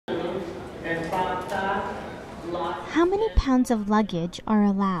How many pounds of luggage are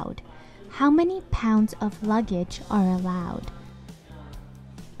allowed? How many pounds of luggage are allowed?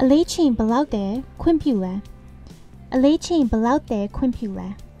 အလေးချိန်ဘယ်လောက်တည်းခွင့်ပြုလဲအလေးချိန်ဘယ်လောက်တည်းခွင့်ပြုလဲ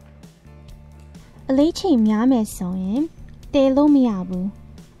အလေးချိန်များမယ်ဆိုရင်တည်လို့မရဘူး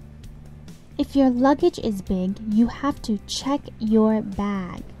If your luggage is big, you have to check your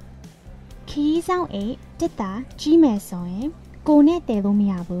bag. ခရီးဆောင်အိတ်တစ်တာကြီးမယ်ဆိုရင်ကိုယ်နဲ့တည်လို့မ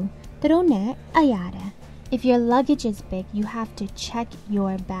ရဘူးသူတို့နဲ့အပ်ရတယ် If your luggage is big, you have to check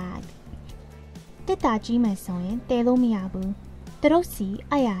your bag. တစ်တာကြီးမယ်ဆိုရင်တည်လို့မရဘူးသူတို့စီ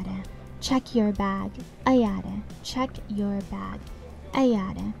အပ်ရတယ် Check your bag. အပ်ရတယ် Check your bag. အပ်ရ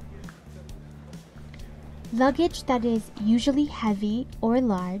တယ် Luggage that is usually heavy or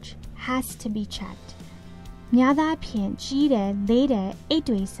large has to be checked. များသောအားဖြင့်ကြီးတယ်လေးတယ်အိတ်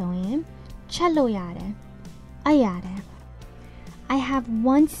တွေဆိုရင်ချက်လို့ရတယ်အပ်ရတယ် I have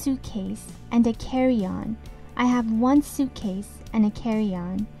one suitcase and a carry-on. I have one suitcase and a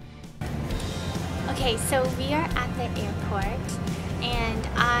carry-on. Okay, so we are at the airport and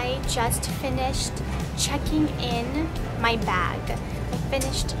I just finished checking in my bag. I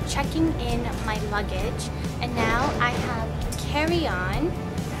finished checking in my luggage and now I have a carry-on,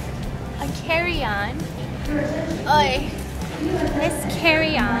 this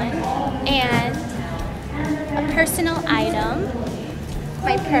carry-on and a personal item,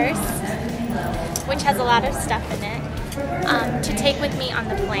 my purse, which has a lot of stuff in it, to take with me on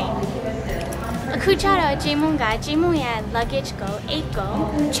the plane. အခုကျတော့ဂျေမွန်ကဂျေမွန်ရဲ့ luggage ကို8ကို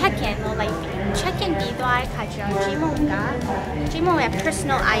check in လုပ်လိုက်ပြီ check in ပြီးသွားတဲ့အခါကျတော့ဂျေမွန်ရဲ့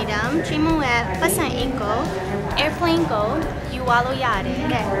personal item ဂျေမွန်ရဲ့ပတ်စံ8ကို airplane ကိုယူသွားလို့ရတယ်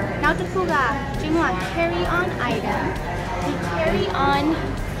တဲ့နောက်တစ်ခုကဂျေမွန်က carry on item ဒီ carry on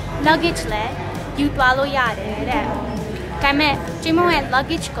luggage လည်းယူသွားလို့ရတယ်တဲ့ဒါပေမဲ့ဂျေမွန်ရဲ့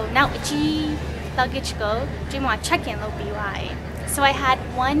luggage ကိုနောက်အကြီး luggage ကိုဂျေမွန်က check in လုပ်ပြီးသွားတယ် So I had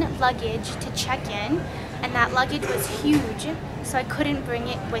one luggage to check in, and that luggage was huge, so I couldn't bring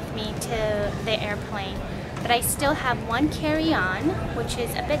it with me to the airplane. But I still have one carry-on, which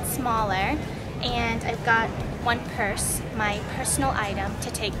is a bit smaller, and I've got one purse, my personal item,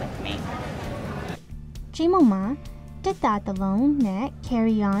 to take with me. Jimoma, teta talon net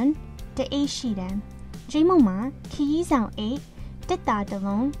carry-on, the a sheeten. Jimoma, keys out 8, teta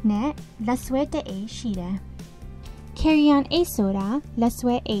talon net, la suerte a sheeten. Carry-on 8ဆိုတာလက်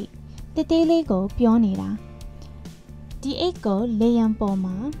ဆွဲ8တေးသေးလေးကိုပြောနေတာဒီ8ကိုလေယာဉ်ပေါ်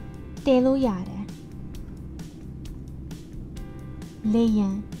မှာတည်လို့ရတယ်လေယာ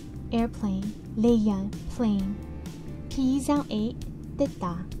ဉ် airplane လေယာဉ် plane ခရီးဆောင်8တစ်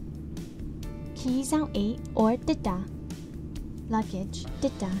တာခရီးဆောင်8 or တစ်တာ luggage တ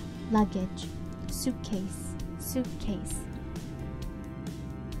စ်တာ luggage suitcase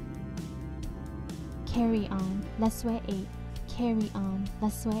Carry on, let's wear 8. Carry on,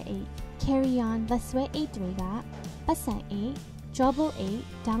 let's wear 8. Carry on, let's wear 8 တွေကပတ်စံ8 double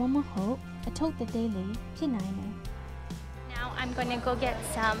 8ဒါမှမဟုတ်အထုပ်သေးသေးလေးဖြစ်နိုင်တယ် Now I'm going to go get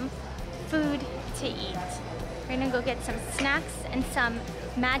some food to eat. We're going to go get some snacks and some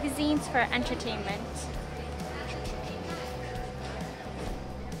magazines for entertainment.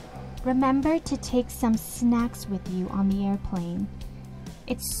 Remember to take some snacks with you on the airplane.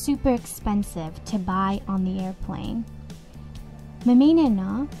 It's super expensive to buy on the airplane.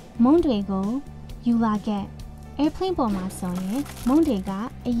 Mamina Mondego you get airplane boma soye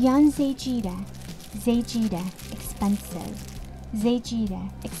Mondega a yan zejida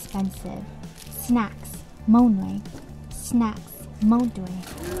expensive snacks mondwe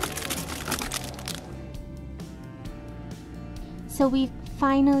So we've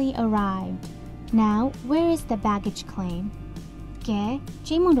finally arrived. Now where is the baggage claim? ကဲ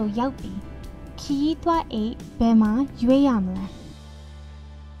ဂျိမွန်တို့ရောက်ပြီခီးသွားအိတ်ဘယ်မှာရွေးရမလဲ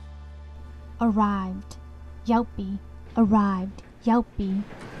arrived ရောက်ပြီ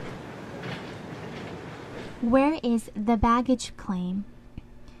Where is the baggage claim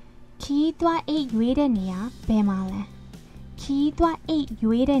ခီးသွားအိတ်ရွေးတဲ့နေရာဘယ်မှာလဲခီးသွားအိတ်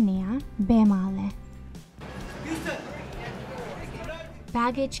ရွေးတဲ့နေရာဘယ်မှာလဲ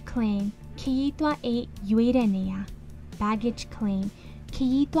baggage claim ခီးသွားအိတ်ရွေးတဲ့နေရာBaggage claim,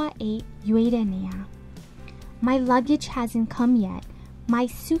 Kiitwa 8 Yuedenia. My luggage hasn't come yet. My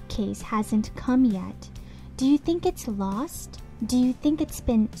suitcase hasn't come yet. Do you think it's lost? Do you think it's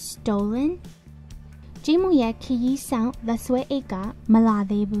been stolen? Jimuye Kiyi sound la swe eka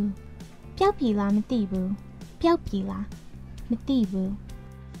maladebu. Piaupila matibu. Piaupila matibu.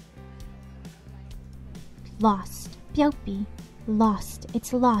 Lost. Piaupi. Lost.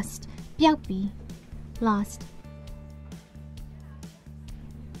 It's lost. Piaupi. Lost.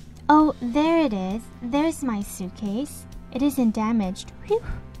 Oh, there it is. There's my suitcase. It isn't damaged. Whew.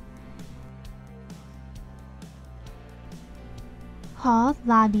 ဟော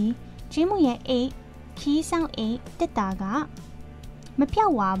လာပြီဂျင်းမူရဲ့အိတ်ခီးဆောင်အိတ်တက်တာကမပြော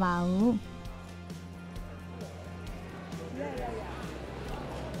က်သွားပါဘူး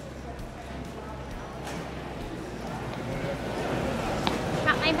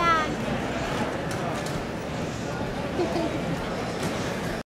Got my bag.